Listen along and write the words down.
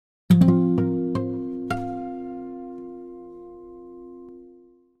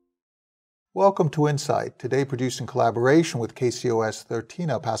Welcome to Insight, today produced in collaboration with KCOS 13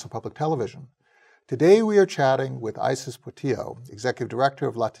 El Paso Public Television. Today we are chatting with Isis Portillo, Executive Director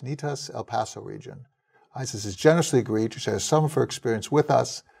of Latinitas El Paso region. Isis has generously agreed to share some of her experience with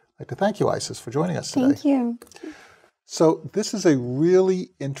us. I'd like to thank you, Isis, for joining us today. Thank you. So this is a really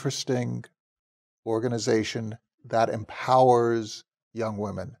interesting organization that empowers young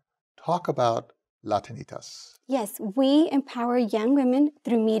women. Talk about Latinitas. Yes, we empower young women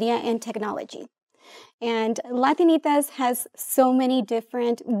through media and technology. And Latinitas has so many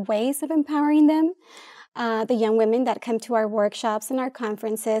different ways of empowering them. The young women that come to our workshops and our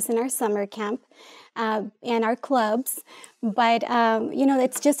conferences and our summer camp and our clubs. But,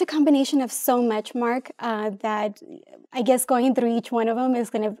 it's just a combination of so much, Mark, that I guess going through each one of them is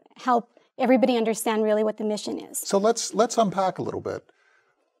going to help everybody understand really what the mission is. So let's unpack a little bit.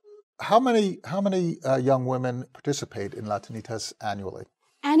 How many young women participate in Latinitas annually?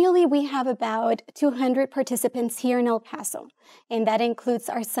 Annually, we have about 200 participants here in El Paso, and that includes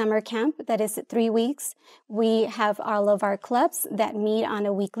our summer camp, that is 3 weeks. We have all of our clubs that meet on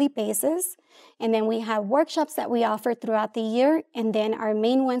a weekly basis, and then we have workshops that we offer throughout the year, and then our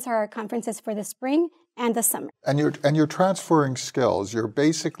main ones are our conferences for the spring and the summer. And you're transferring skills. You're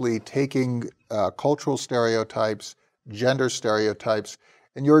basically taking cultural stereotypes, gender stereotypes,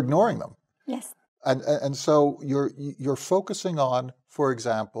 and you're ignoring them. Yes. And so you're focusing on, for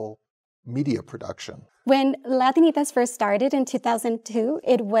example, media production. When Latinitas first started in 2002,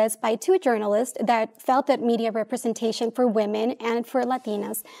 it was by two journalists that felt that media representation for women and for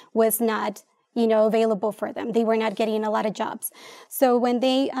Latinas was not available for them. They were not getting a lot of jobs. So when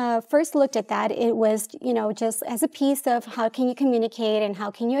they first looked at that, it was, just as a piece of how can you communicate and how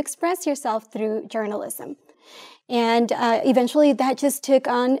can you express yourself through journalism. And eventually that just took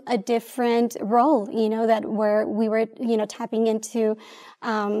on a different role, that where we were, tapping into,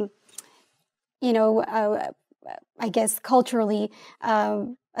 I guess culturally, a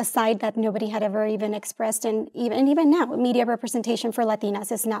side that nobody had ever even expressed. And even now, media representation for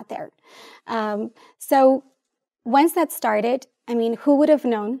Latinas is not there. So once that started, who would have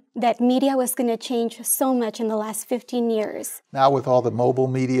known that media was going to change so much in the last 15 years? Now with all the mobile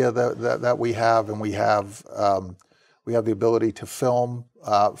media that we have, and we have the ability to film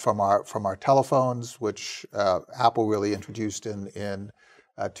from our telephones, which Apple really introduced in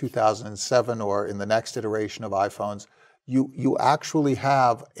 2007 or in the next iteration of iPhones. You actually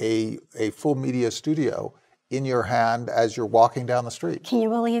have a full media studio in your hand as you're walking down the street. Can you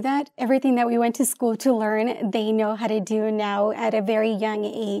believe that? Everything that we went to school to learn, they know how to do now at a very young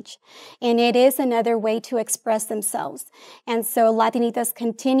age. And it is another way to express themselves. And so Latinitas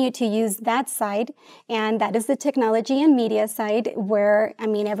continue to use that side, and that is the technology and media side where,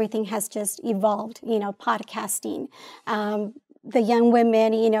 everything has just evolved, podcasting, the young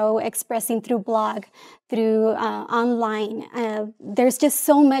women, expressing through blog, through online. There's just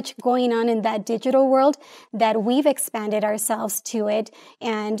so much going on in that digital world that we've expanded ourselves to it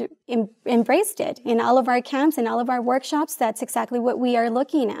and embraced it. In all of our camps and all of our workshops, that's exactly what we are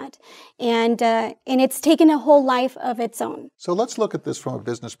looking at. And it's taken a whole life of its own. So let's look at this from a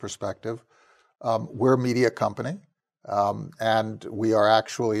business perspective. We're a media company. And we are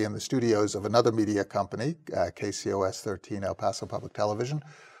actually in the studios of another media company, KCOS 13 El Paso Public Television.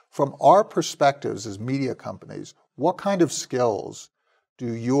 From our perspectives as media companies, what kind of skills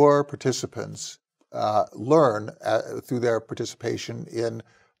do your participants learn through their participation in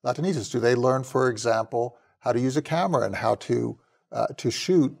Latinitas? Do they learn, for example, how to use a camera and how to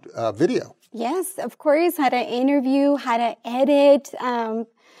shoot video? Yes, of course. How to interview, how to edit.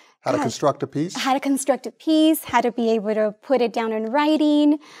 How to construct a piece? How to construct a piece, how to be able to put it down in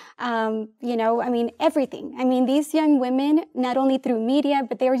writing, everything. These young women, not only through media,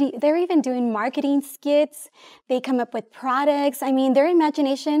 but they're even doing marketing skits. They come up with products. Their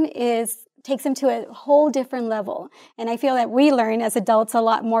imagination takes them to a whole different level. And I feel that we learn as adults a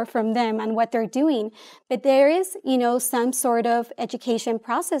lot more from them on what they're doing. But there is, some sort of education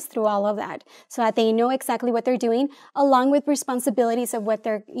process through all of that so that they know exactly what they're doing, along with responsibilities of what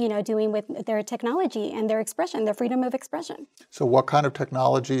they're, doing with their technology and their expression, their freedom of expression. So what kind of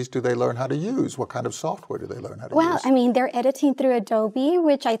technologies do they learn how to use? What kind of software do they learn how to use? Well, they're editing through Adobe,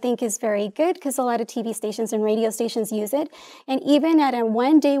 which I think is very good because a lot of TV stations and radio stations use it. And even at a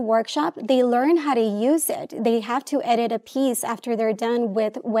one-day workshop, they learn how to use it. They have to edit a piece after they're done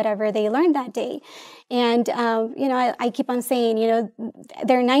with whatever they learned that day. And, I keep on saying,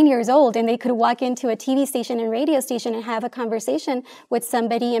 they're 9 years old and they could walk into a TV station and radio station and have a conversation with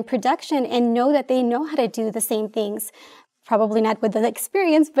somebody in production and know that they know how to do the same things probably not with the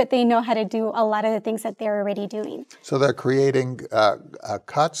experience, but they know how to do a lot of the things that they're already doing. So they're creating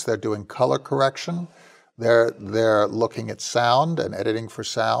cuts, they're doing color correction, they're looking at sound and editing for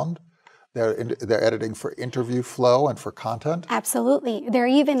sound. They're editing for interview flow and for content? Absolutely.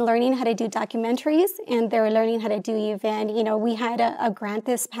 They're even learning how to do documentaries, and they're learning how to do even, we had a grant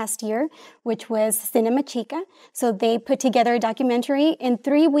this past year, which was Cinema Chica. So they put together a documentary in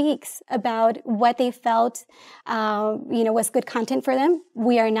 3 weeks about what they felt, was good content for them.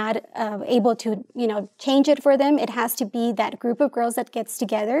 We are not able to, change it for them. It has to be that group of girls that gets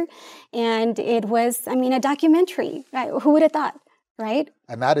together. And it was, a documentary. Right? Who would have thought? Right?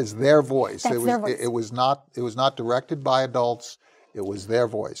 And that is their voice. That's their voice. It was not directed by adults. It was their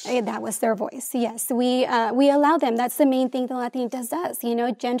voice. That was their voice. Yes, we allow them. That's the main thing the Latinitas does.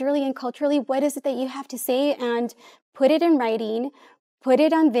 Genderly and culturally, what is it that you have to say, and put it in writing, put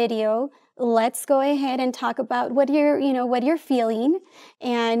it on video. Let's go ahead and talk about what you're feeling,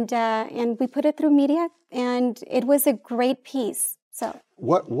 and we put it through media, and it was a great piece. So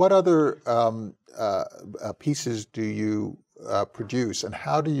what other pieces do you produce, and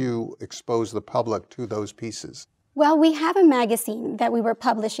how do you expose the public to those pieces? Well, we have a magazine that we were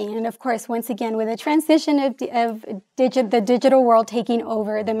publishing, and of course, once again, with the transition of the digital world taking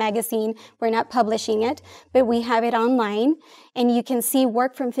over the magazine, we're not publishing it, but we have it online, and you can see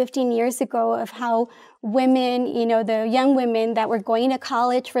work from 15 years ago of how women, the young women that were going to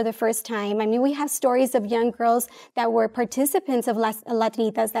college for the first time. We have stories of young girls that were participants of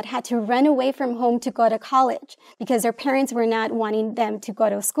Latinitas that had to run away from home to go to college because their parents were not wanting them to go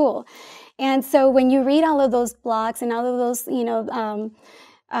to school. And so when you read all of those blogs and all of those,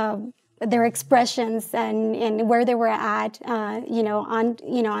 their expressions and where they were at, on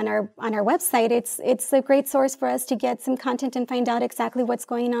our website, it's a great source for us to get some content and find out exactly what's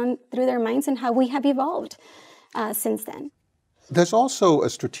going on through their minds and how we have evolved since then. There's also a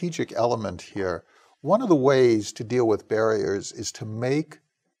strategic element here. One of the ways to deal with barriers is to make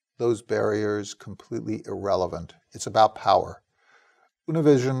those barriers completely irrelevant. It's about power.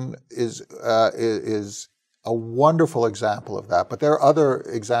 Univision is a wonderful example of that, but there are other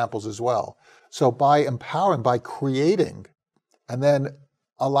examples as well. So by empowering, by creating, and then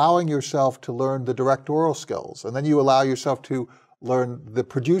allowing yourself to learn the directorial skills, and then you allow yourself to learn the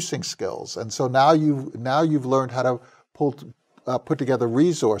producing skills, and so now you've learned how to put together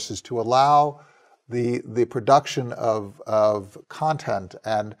resources to allow the production of content,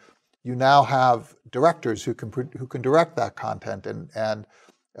 and you now have directors who can direct that content, and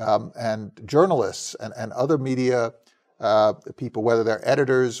journalists and other media people, whether they're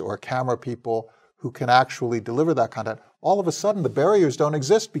editors or camera people, who can actually deliver that content. All of a sudden, the barriers don't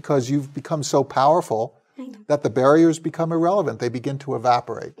exist because you've become so powerful that the barriers become irrelevant. They begin to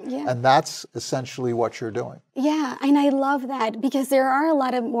evaporate. Yeah. And that's essentially what you're doing. Yeah, and I love that because there are a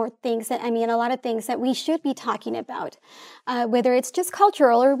lot of more things that, a lot of things that we should be talking about, whether it's just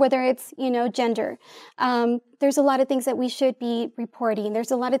cultural or whether it's, gender. There's a lot of things that we should be reporting.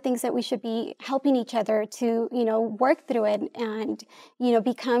 There's a lot of things that we should be helping each other to, work through it and,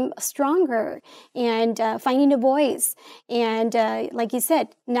 become stronger and finding a voice. And like you said,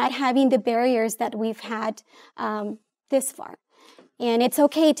 not having the barriers that we've had this far. And it's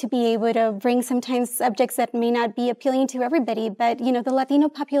okay to be able to bring sometimes subjects that may not be appealing to everybody, but, the Latino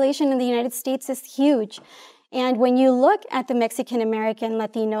population in the United States is huge. And when you look at the Mexican-American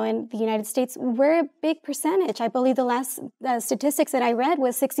Latino in the United States, we're a big percentage. I believe the last statistics that I read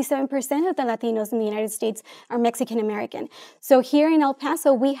was 67% of the Latinos in the United States are Mexican-American. So here in El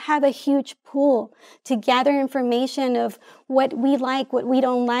Paso, we have a huge pool to gather information of what we like, what we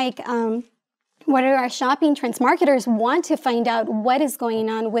don't like, what are our shopping trends? Marketers want to find out what is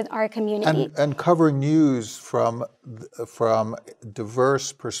going on with our community. And covering news from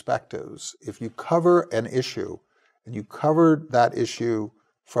diverse perspectives. If you cover an issue and you cover that issue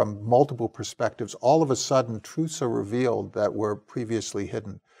from multiple perspectives, all of a sudden truths are revealed that were previously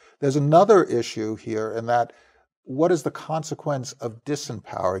hidden. There's another issue here, in that what is the consequence of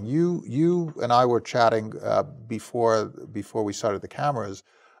disempowering? You and I were chatting before we started the cameras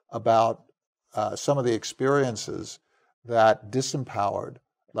about some of the experiences that disempowered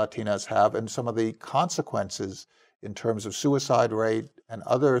Latinas have, and some of the consequences in terms of suicide rate and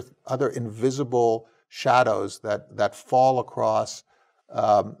other invisible shadows that fall across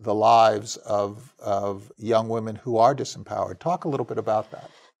the lives of young women who are disempowered. Talk a little bit about that.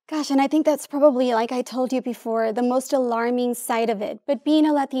 Gosh, and I think that's probably, like I told you before, the most alarming side of it. But being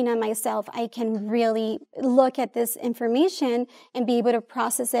a Latina myself, I can really look at this information and be able to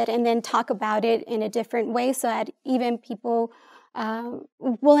process it and then talk about it in a different way so that even people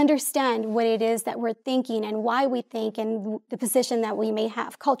will understand what it is that we're thinking and why we think and the position that we may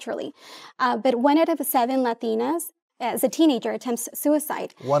have culturally. But 1 out of 7 Latinas as a teenager attempts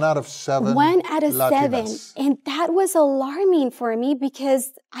suicide. 1 out of 7 1 out of Latinas. 7. And that was alarming for me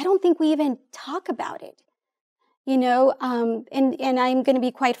because I don't think we even talk about it. And I'm going to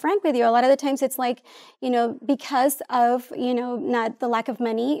be quite frank with you. A lot of the times it's like, because of, not the lack of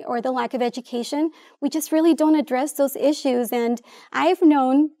money or the lack of education, we just really don't address those issues. And I've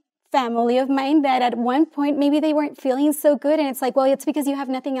known family of mine that at one point maybe they weren't feeling so good, and it's like, well, it's because you have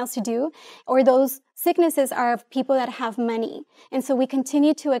nothing else to do, or those sicknesses are of people that have money, and so we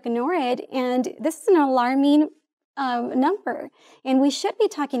continue to ignore it. And this is an alarming number, and we should be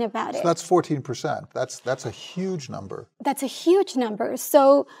talking about it. So that's 14%. That's a huge number. That's a huge number.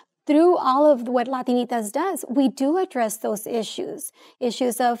 So through all of what Latinitas does, we do address those issues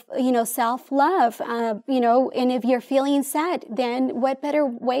of, self-love, and if you're feeling sad, then what better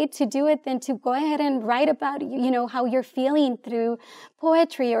way to do it than to go ahead and write about, how you're feeling through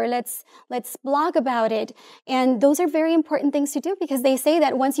poetry, or let's blog about it. And those are very important things to do, because they say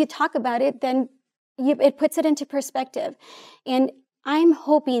that once you talk about it, then it puts it into perspective. And I'm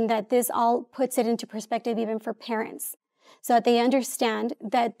hoping that this all puts it into perspective even for parents, so that they understand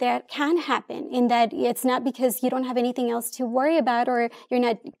that that can happen, and that it's not because you don't have anything else to worry about, or you're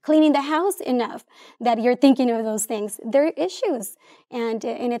not cleaning the house enough, that you're thinking of those things. They're issues, and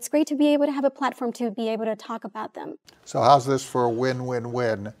it's great to be able to have a platform to be able to talk about them. So how's this for a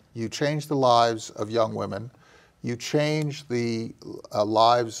win-win-win? You change the lives of young women. You change the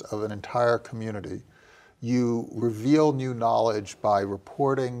lives of an entire community. You reveal new knowledge by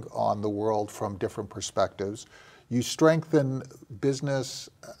reporting on the world from different perspectives. You strengthen business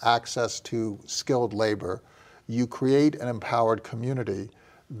access to skilled labor. You create an empowered community.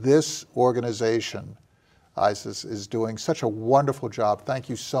 This organization, ISIS, is doing such a wonderful job. Thank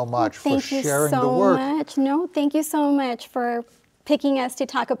you so much for sharing the work. Thank you so much. No, thank you so much for picking us to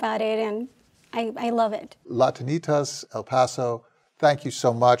talk about it, and I love it. Latinitas El Paso, thank you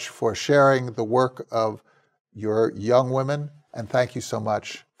so much for sharing the work of your young women, and thank you so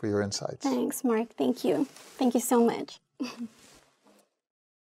much for your insights. Thanks, Mark. Thank you. Thank you so much.